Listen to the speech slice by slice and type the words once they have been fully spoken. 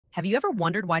Have you ever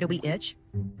wondered why do we itch?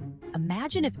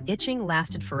 Imagine if itching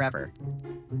lasted forever.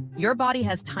 Your body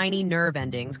has tiny nerve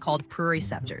endings called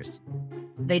proprioceptors.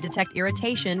 They detect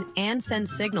irritation and send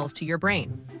signals to your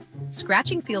brain.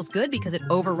 Scratching feels good because it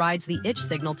overrides the itch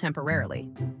signal temporarily.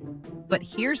 But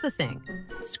here's the thing.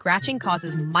 Scratching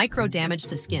causes micro damage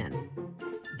to skin.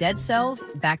 Dead cells,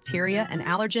 bacteria, and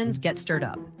allergens get stirred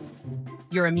up.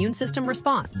 Your immune system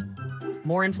responds.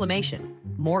 More inflammation,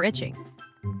 more itching.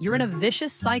 You're in a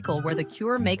vicious cycle where the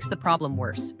cure makes the problem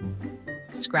worse.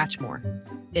 Scratch more,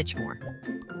 itch more.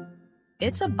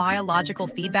 It's a biological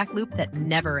feedback loop that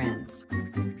never ends.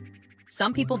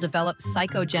 Some people develop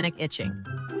psychogenic itching.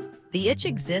 The itch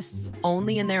exists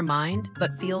only in their mind,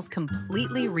 but feels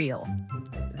completely real.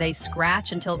 They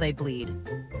scratch until they bleed.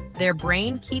 Their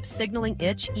brain keeps signaling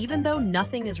itch even though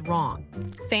nothing is wrong.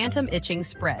 Phantom itching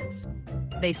spreads.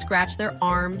 They scratch their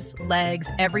arms,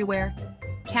 legs, everywhere.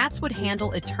 Cats would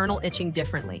handle eternal itching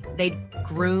differently. They'd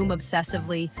groom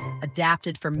obsessively,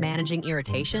 adapted for managing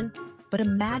irritation. But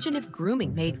imagine if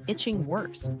grooming made itching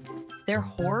worse. Their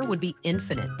horror would be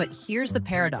infinite, but here's the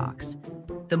paradox.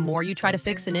 The more you try to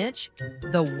fix an itch,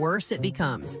 the worse it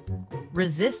becomes.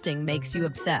 Resisting makes you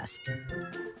obsess.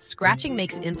 Scratching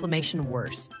makes inflammation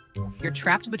worse. You're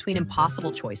trapped between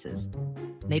impossible choices.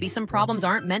 Maybe some problems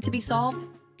aren't meant to be solved.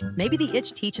 Maybe the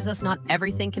itch teaches us not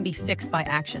everything can be fixed by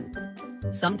action.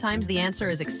 Sometimes the answer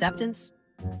is acceptance.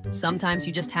 Sometimes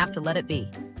you just have to let it be.